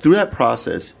 Through that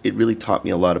process, it really taught me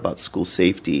a lot about school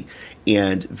safety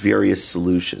and various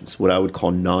solutions, what I would call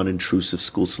non-intrusive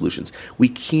school solutions. We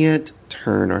can't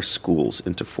turn our schools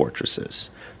into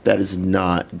fortresses. That is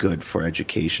not good for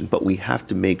education, but we have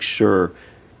to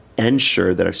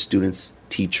ensure that our students,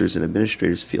 teachers, and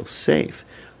administrators feel safe.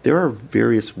 There are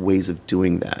various ways of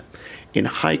doing that. In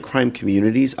high crime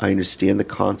communities, I understand the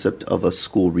concept of a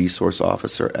school resource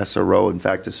officer, SRO. In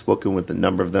fact, I've spoken with a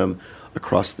number of them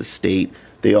across the state.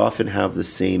 They often have the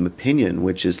same opinion,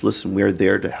 which is, listen, we're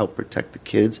there to help protect the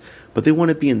kids, but they want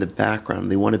to be in the background.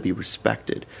 They want to be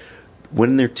respected.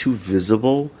 When they're too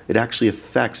visible, it actually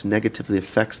negatively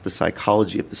affects the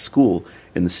psychology of the school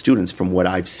and the students from what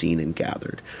I've seen and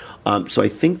gathered. So I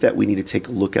think that we need to take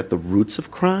a look at the roots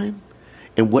of crime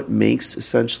and what makes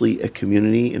essentially a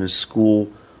community and a school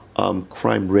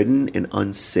crime-ridden and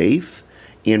unsafe,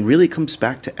 And really comes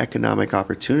back to economic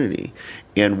opportunity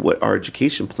and what our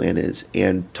education plan is,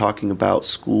 and talking about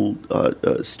school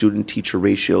student-teacher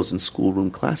ratios and schoolroom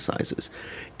class sizes.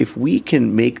 If we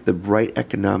can make the right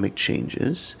economic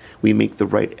changes, we make the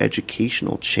right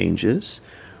educational changes,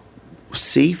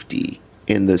 safety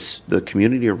in the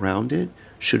community around it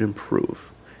should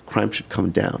improve. Crime should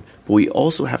come down. But we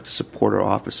also have to support our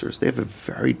officers. They have a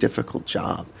very difficult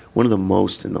job, one of the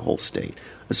most in the whole state,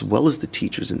 as well as the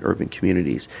teachers in urban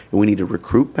communities. And we need to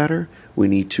recruit better. We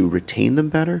need to retain them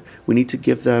better. We need to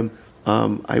give them,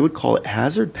 I would call it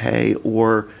hazard pay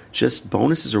or just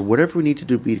bonuses or whatever we need to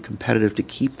do to be competitive to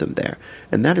keep them there.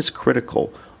 And that is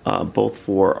critical, both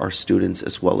for our students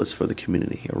as well as for the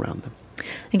community around them.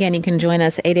 Again, you can join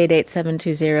us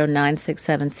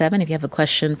 888-720-9677 if you have a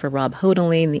question for Rob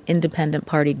Hotaling, the Independent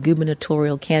Party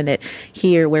gubernatorial candidate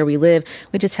here where we live.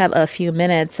 We just have a few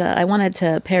minutes. I wanted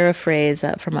to paraphrase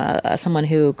from someone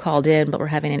who called in, but we're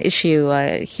having an issue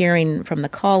hearing from the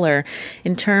caller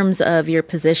in terms of your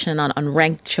position on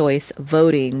ranked choice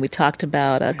voting. We talked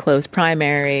about closed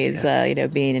primaries,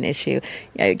 being an issue.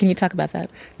 Can you talk about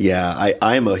that? Yeah,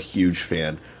 I'm a huge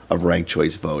fan of ranked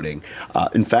choice voting.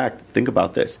 In fact, think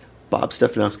about this. Bob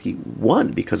Stefanowski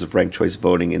won because of ranked choice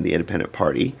voting in the Independent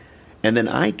Party. And then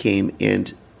I came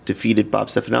and defeated Bob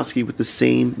Stefanowski with the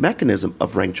same mechanism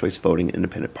of ranked choice voting in the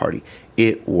Independent Party.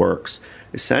 It works.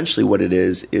 Essentially what it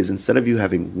is instead of you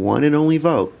having one and only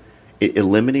vote, it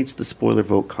eliminates the spoiler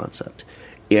vote concept.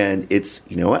 And it's,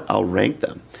 you know what, I'll rank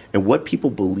them. And what people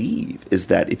believe is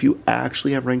that if you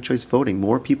actually have ranked choice voting,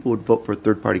 more people would vote for a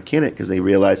third-party candidate because they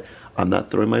realize I'm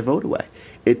not throwing my vote away.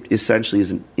 It essentially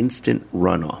is an instant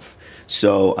runoff.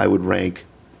 So I would rank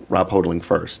Rob Hotaling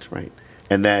first, right?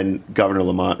 And then Governor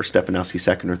Lamont or Stefanowski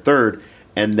second or third.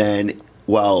 And then,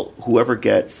 whoever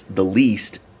gets the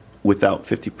least without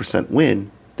 50% win,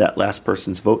 that last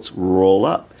person's votes roll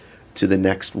up to the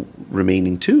next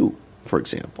remaining two, for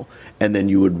example. And then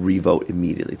you would revote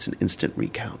immediately. It's an instant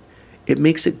recount. It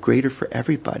makes it greater for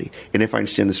everybody. And if I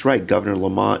understand this right, Governor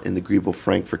Lamont and the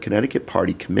Griebel-Frank for Connecticut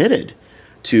Party committed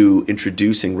to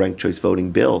introducing ranked choice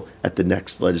voting bill at the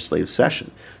next legislative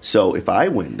session. So if I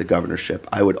win the governorship,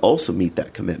 I would also meet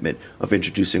that commitment of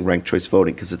introducing ranked choice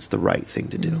voting because it's the right thing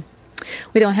to do.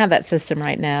 We don't have that system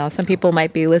right now. Some people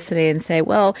might be listening and say,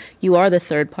 well, you are the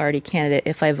third-party candidate.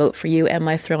 If I vote for you, am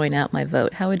I throwing out my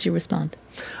vote? How would you respond?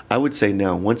 I would say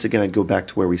no. Once again, I'd go back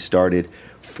to where we started.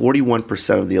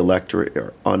 41% of the electorate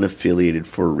are unaffiliated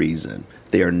for a reason.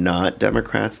 They are not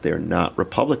Democrats. They are not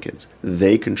Republicans.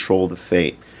 They control the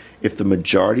fate. If the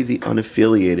majority of the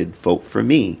unaffiliated vote for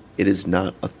me, it is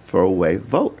not a throwaway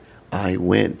vote. I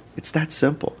win. It's that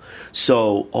simple.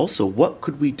 So also, what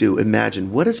could we do?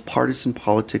 Imagine, what has partisan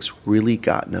politics really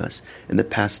gotten us in the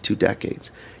past 2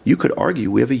 decades? You could argue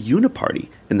we have a uniparty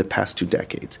in the past 2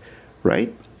 decades,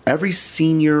 right? Every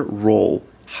senior role,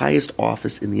 highest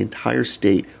office in the entire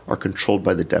state are controlled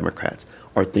by the Democrats.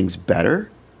 Are things better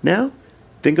now?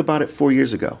 Think about it 4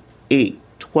 years ago, 8,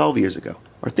 12 years ago.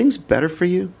 Are things better for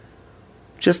you?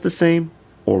 Just the same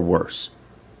or worse?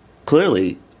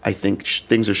 Clearly, I think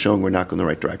things are showing we're not going in the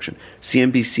right direction.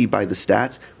 CNBC, by the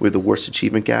stats, we have the worst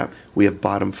achievement gap. We have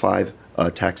bottom 5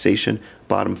 taxation,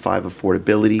 bottom 5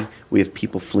 affordability. We have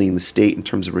people fleeing the state in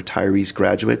terms of retirees,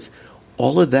 graduates.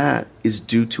 All of that is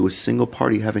due to a single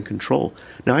party having control.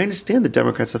 Now, I understand the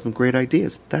Democrats have some great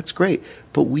ideas. That's great.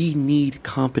 But we need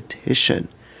competition.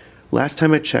 Last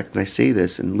time I checked, and I say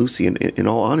this, and Lucy, in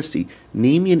all honesty,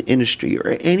 name me an industry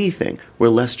or anything where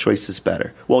less choice is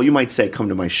better. Well, you might say, come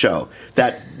to my show.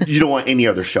 That you don't want any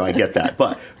other show, I get that.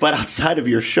 But outside of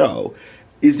your show,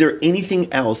 is there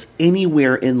anything else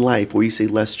anywhere in life where you say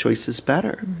less choice is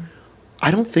better? Mm-hmm. I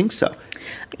don't think so.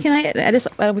 Can I just,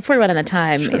 before we run out of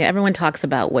time, Sure. Everyone talks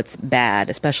about what's bad,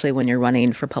 especially when you're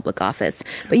running for public office.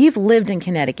 But you've lived in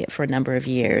Connecticut for a number of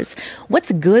years.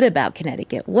 What's good about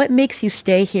Connecticut? What makes you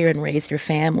stay here and raise your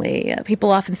family?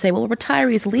 People often say, well,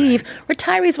 retirees leave. Right.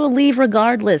 Retirees will leave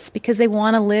regardless because they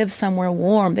want to live somewhere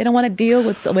warm. They don't want to deal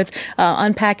with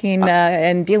unpacking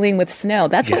and dealing with snow.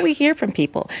 That's yes. what we hear from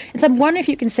people. And so I'm wondering if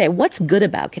you can say, what's good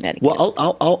about Connecticut? Well,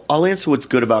 I'll answer what's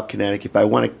good about Connecticut, but I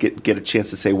want to get a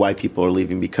chance to say why people are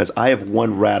leaving, because I have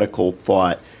one radical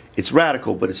thought. It's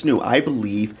radical, but it's new. I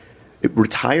believe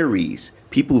retirees,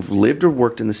 people who've lived or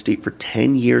worked in the state for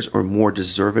 10 years or more,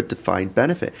 deserve a defined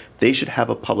benefit. They should have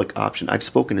a public option. I've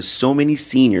spoken to so many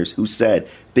seniors who said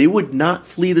they would not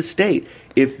flee the state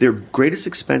if their greatest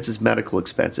expense is medical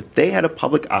expense. If they had a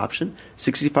public option,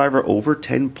 65 or over,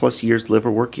 10 plus years live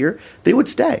or work here, they would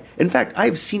stay. In fact, I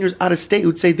have seniors out of state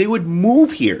who'd say they would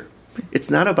move here. It's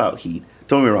not about heat.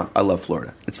 Don't get me wrong, I love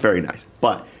Florida. It's very nice.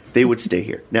 But they would stay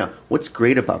here. Now, what's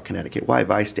great about Connecticut? Why have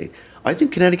I stayed? I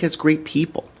think Connecticut has great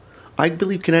people. I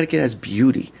believe Connecticut has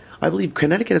beauty. I believe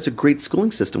Connecticut has a great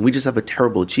schooling system. We just have a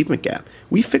terrible achievement gap.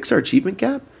 We fix our achievement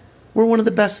gap, we're one of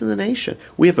the best in the nation.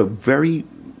 We have a very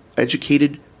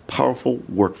educated, powerful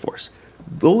workforce.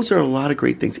 Those are a lot of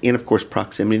great things. And, of course,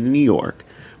 proximity to New York.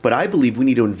 But I believe we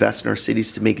need to invest in our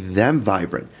cities to make them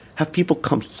vibrant. Have people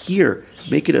come here,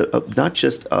 make it not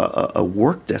just a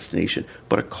work destination,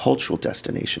 but a cultural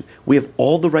destination. We have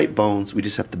all the right bones. We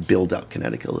just have to build out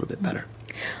Connecticut a little bit better.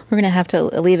 We're going to have to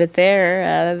leave it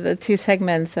there. The two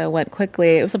segments went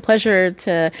quickly. It was a pleasure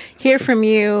to hear from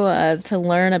you, to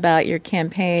learn about your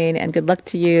campaign, and good luck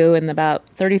to you in about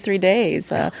 33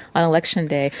 days on Election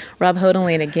Day. Rob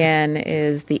Hodoline, again,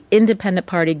 is the Independent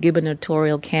Party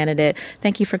gubernatorial candidate.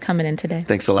 Thank you for coming in today.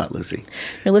 Thanks a lot, Lucy.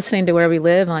 You're listening to Where We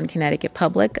Live on Connecticut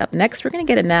Public. Up next, we're going to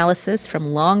get analysis from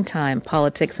longtime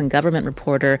politics and government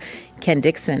reporter Ken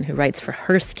Dixon, who writes for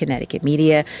Hearst Connecticut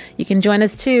Media. You can join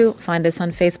us, too. Find us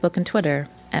on Facebook and Twitter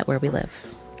at Where We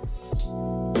Live.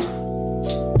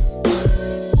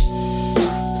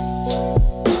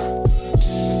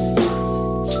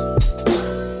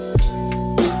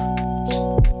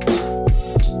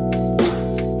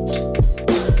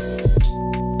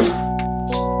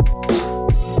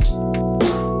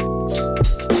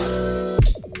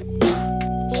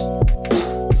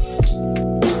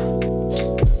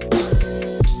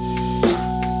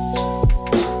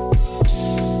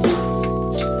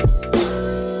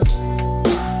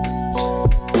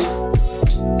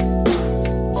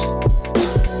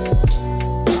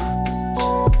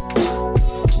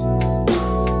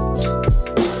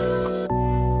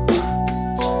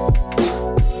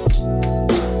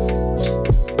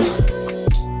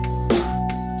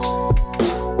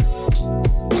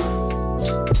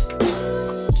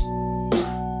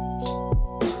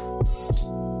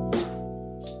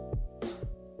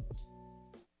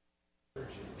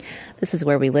 This is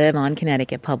Where We Live on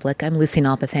Connecticut Public. I'm Lucy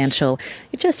Nalpathanchel.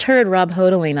 You just heard Rob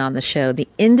Hodoline on the show, the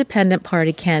Independent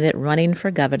Party candidate running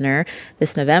for governor.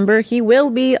 This November, he will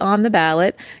be on the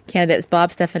ballot. Candidates Bob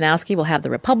Stefanowski will have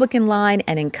the Republican line,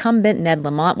 and incumbent Ned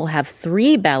Lamont will have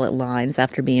 3 ballot lines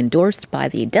after being endorsed by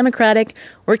the Democratic,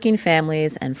 Working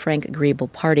Families, and Frank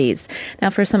Griebel parties. Now,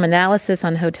 for some analysis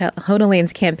on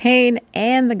Hodoline's campaign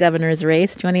and the governor's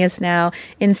race, joining us now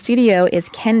in studio is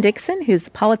Ken Dixon, who's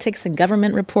the politics and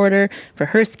government reporter for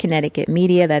Hearst Connecticut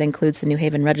Media. That includes the New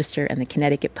Haven Register and the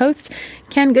Connecticut Post.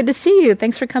 Ken, good to see you.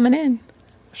 Thanks for coming in.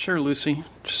 Sure, Lucy.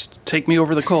 Just take me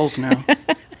over the coals now.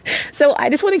 So I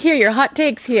just want to hear your hot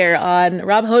takes here on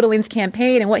Rob Hodoline's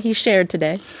campaign and what he shared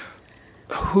today.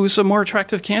 Who's a more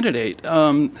attractive candidate?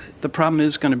 The problem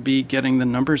is going to be getting the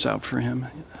numbers out for him.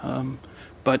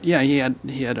 But yeah, he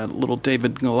had a little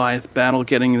David and Goliath battle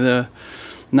getting the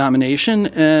nomination,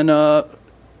 and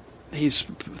he's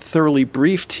thoroughly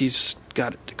briefed. He's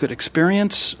got good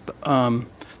experience.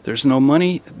 There's no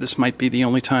money. This might be the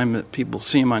only time that people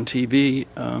see him on TV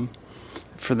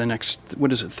for the next,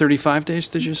 35 days,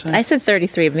 did you say? I said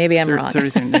 33. Maybe I'm wrong.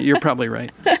 33. You're probably right.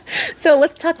 So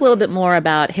let's talk a little bit more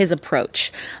about his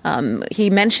approach. He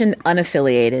mentioned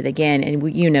unaffiliated again,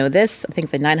 and you know this. I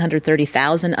think the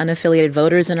 930,000 unaffiliated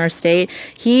voters in our state.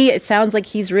 It sounds like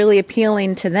he's really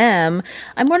appealing to them.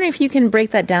 I'm wondering if you can break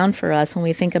that down for us when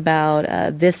we think about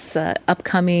this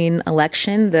upcoming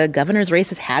election. The governor's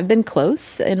races have been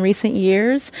close in recent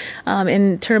years.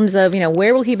 In terms of,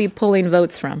 where will he be pulling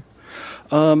votes from?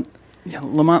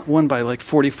 Lamont won by like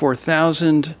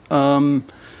 44,000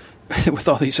 with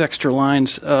all these extra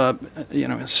lines.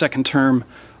 His second term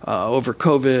over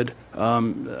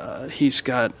COVID, he's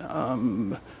got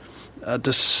a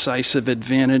decisive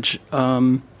advantage.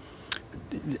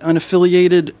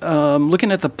 Unaffiliated,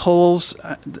 looking at the polls,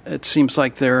 it seems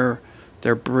like they're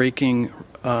breaking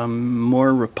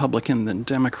more Republican than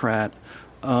Democrat.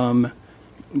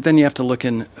 Then you have to look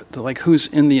in who's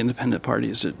in the independent party.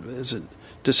 Is it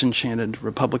disenchanted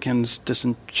Republicans,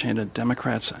 disenchanted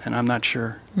Democrats, and I'm not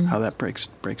sure how that breaks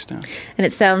down. And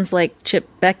it sounds like Chip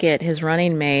Beckett, his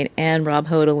running mate, and Rob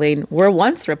Hodoline were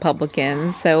once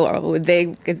Republicans. So would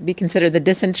they be considered the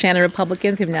disenchanted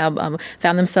Republicans who've now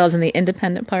found themselves in the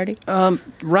independent party?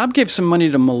 Rob gave some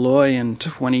money to Malloy in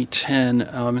 2010,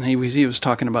 and he was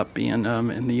talking about being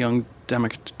in the Young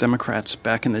Democrats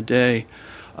back in the day.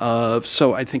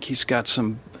 So I think he's got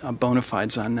some bona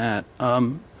fides on that.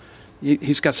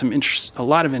 He's got a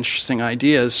lot of interesting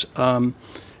ideas, and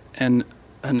an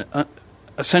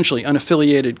essentially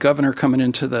unaffiliated governor coming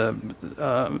into the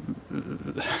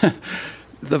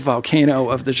the volcano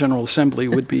of the General Assembly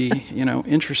would be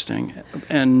interesting.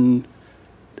 And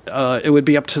it would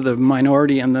be up to the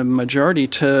minority and the majority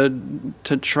to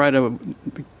try to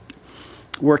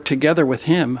work together with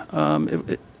him.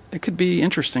 It could be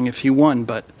interesting if he won,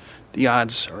 but the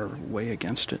odds are way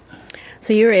against it.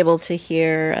 So you were able to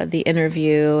hear the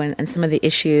interview and some of the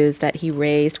issues that he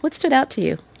raised. What stood out to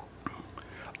you?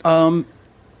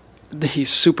 He's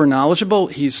super knowledgeable.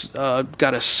 He's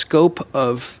got a scope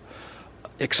of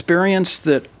experience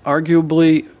that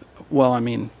arguably,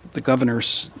 the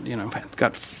governor's,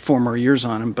 got 4 more years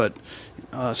on him, but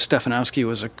Stefanowski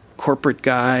was a corporate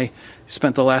guy. He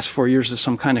spent the last 4 years as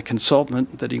some kind of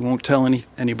consultant that he won't tell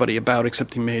anybody about,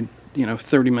 except he made,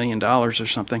 $30 million or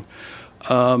something.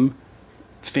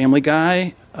 Family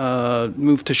guy,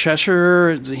 moved to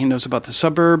Cheshire. He knows about the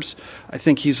suburbs. I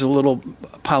think he's a little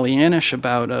Pollyannish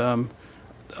about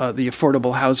the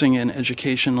affordable housing and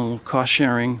educational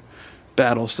cost-sharing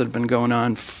battles that have been going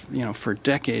on, for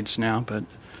decades now. But,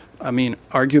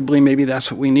 arguably maybe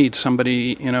that's what we need,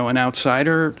 somebody, an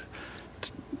outsider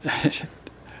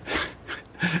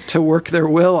to work their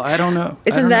will. I don't know.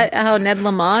 Isn't that how Ned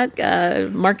Lamont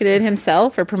marketed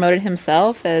himself or promoted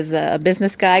himself as a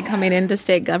business guy coming into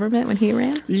state government when he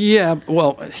ran? Yeah,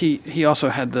 well, he also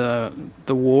had the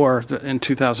war in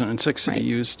 2006 that he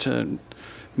used to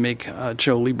make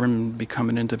Joe Lieberman become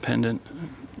an independent,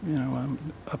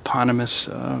 eponymous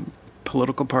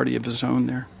political party of his own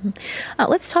there.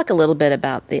 Let's talk a little bit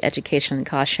about the education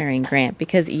cost-sharing grant,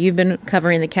 because you've been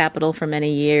covering the Capitol for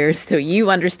many years, so you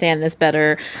understand this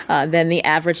better than the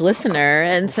average listener.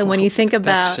 And so when you think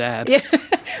about that's sad.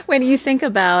 When you think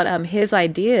about his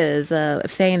ideas of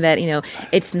saying that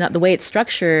it's not the way it's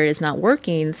structured is not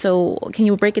working, so can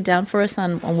you break it down for us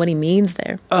on what he means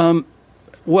there?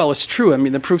 Well, it's true.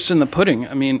 The proof's in the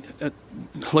pudding.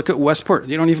 Look at Westport.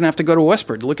 You don't even have to go to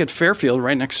Westport. Look at Fairfield,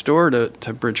 right next door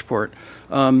to Bridgeport.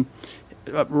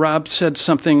 Rob said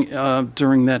something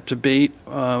during that debate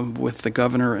with the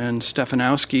governor and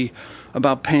Stefanowski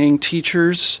about paying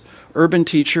teachers, urban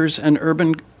teachers, and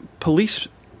urban police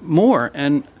more.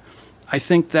 And I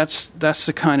think that's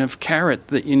the kind of carrot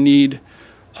that you need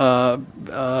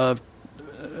to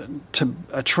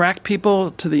attract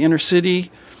people to the inner city.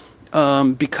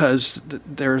 Because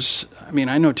there's,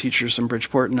 I know teachers in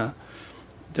Bridgeport, and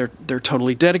they're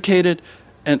totally dedicated,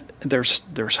 and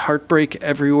there's heartbreak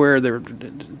everywhere. There are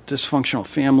dysfunctional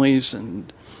families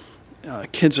and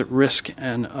kids at risk,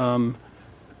 and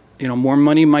more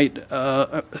money might.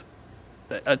 A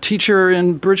teacher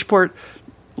in Bridgeport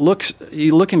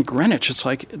you look in Greenwich. It's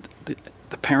like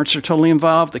the parents are totally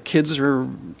involved. The kids are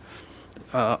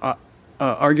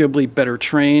arguably better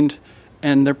trained.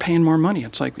 And they're paying more money.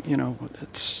 It's like,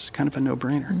 it's kind of a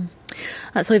no-brainer.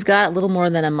 So we've got a little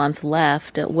more than a month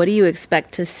left. What do you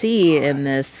expect to see in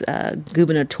this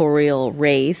gubernatorial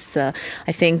race? I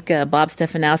think Bob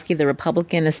Stefanowski, the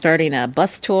Republican, is starting a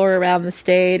bus tour around the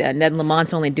state. Ned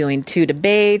Lamont's only doing 2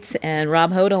 debates. And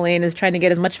Rob Hotaling is trying to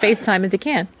get as much face time as he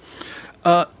can.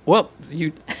 Well,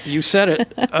 you said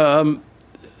it.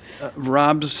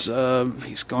 Rob's,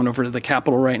 he's going over to the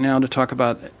Capitol right now to talk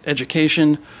about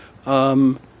education.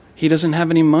 He doesn't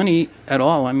have any money at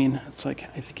all. It's like,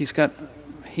 I think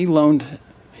he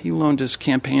loaned his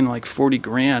campaign like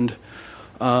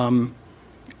 $40,000.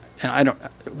 And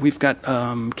we've got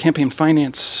campaign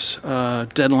finance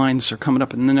deadlines are coming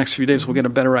up in the next few days. We'll get a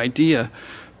better idea.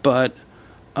 But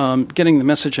getting the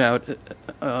message out,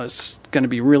 it's going to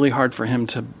be really hard for him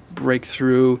to break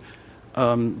through.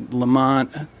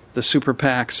 Lamont, the super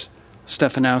PACs,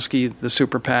 Stefanowski, the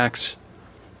super PACs.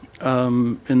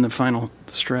 In the final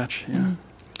stretch, yeah. Mm-hmm.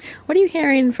 What are you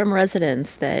hearing from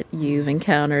residents that you've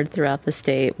encountered throughout the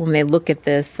state when they look at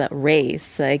this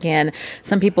race? Again,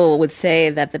 some people would say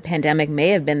that the pandemic may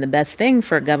have been the best thing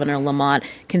for Governor Lamont,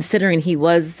 considering he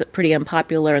was pretty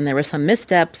unpopular and there were some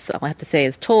missteps. I'll have to say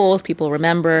his tolls, people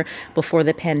remember before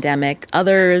the pandemic.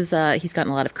 Others, he's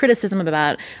gotten a lot of criticism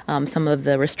about some of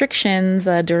the restrictions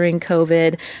during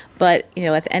COVID. But,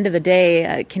 at the end of the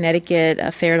day,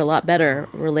 Connecticut fared a lot better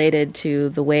related to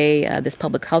the way this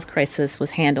public health crisis was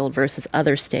handled versus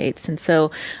other states. And so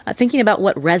thinking about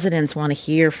what residents want to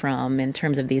hear from in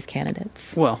terms of these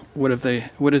candidates. Well, what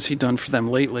has he done for them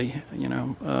lately?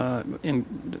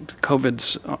 In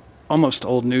COVID's almost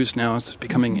old news now. It's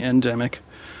becoming endemic.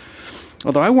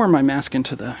 Although I wore my mask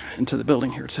into the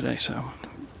building here today, so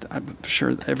I'm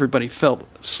sure everybody felt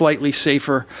slightly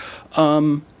safer.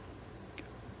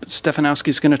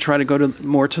 Stefanowski's going to try to go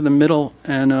more to the middle,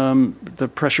 and the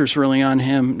pressure's really on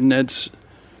him. Ned's,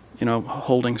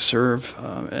 holding serve,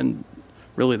 and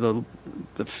really the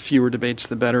fewer debates,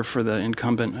 the better for the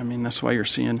incumbent. That's why you're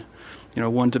seeing,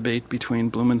 one debate between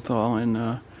Blumenthal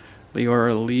and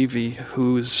Leora Levy,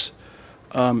 who's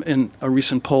in a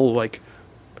recent poll, like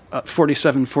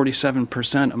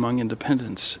 47% among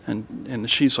independents, and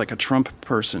she's like a Trump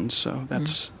person, so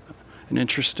that's an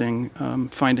interesting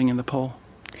finding in the poll.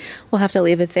 We'll have to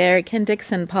leave it there. Ken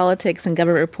Dixon, politics and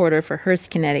government reporter for Hearst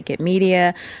Connecticut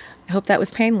Media. I hope that was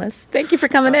painless. Thank you for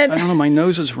coming in. I don't know, my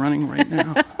nose is running right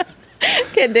now.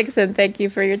 Ken Dixon, thank you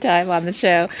for your time on the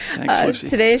show. Thanks, Lucy.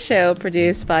 Today's show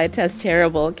produced by Tess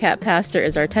Terrible. Kat Pastor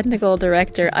is our technical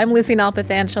director. I'm Lucy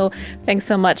Nalpathanchel. Thanks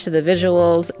so much to the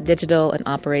visuals, digital, and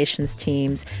operations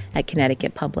teams at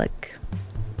Connecticut Public.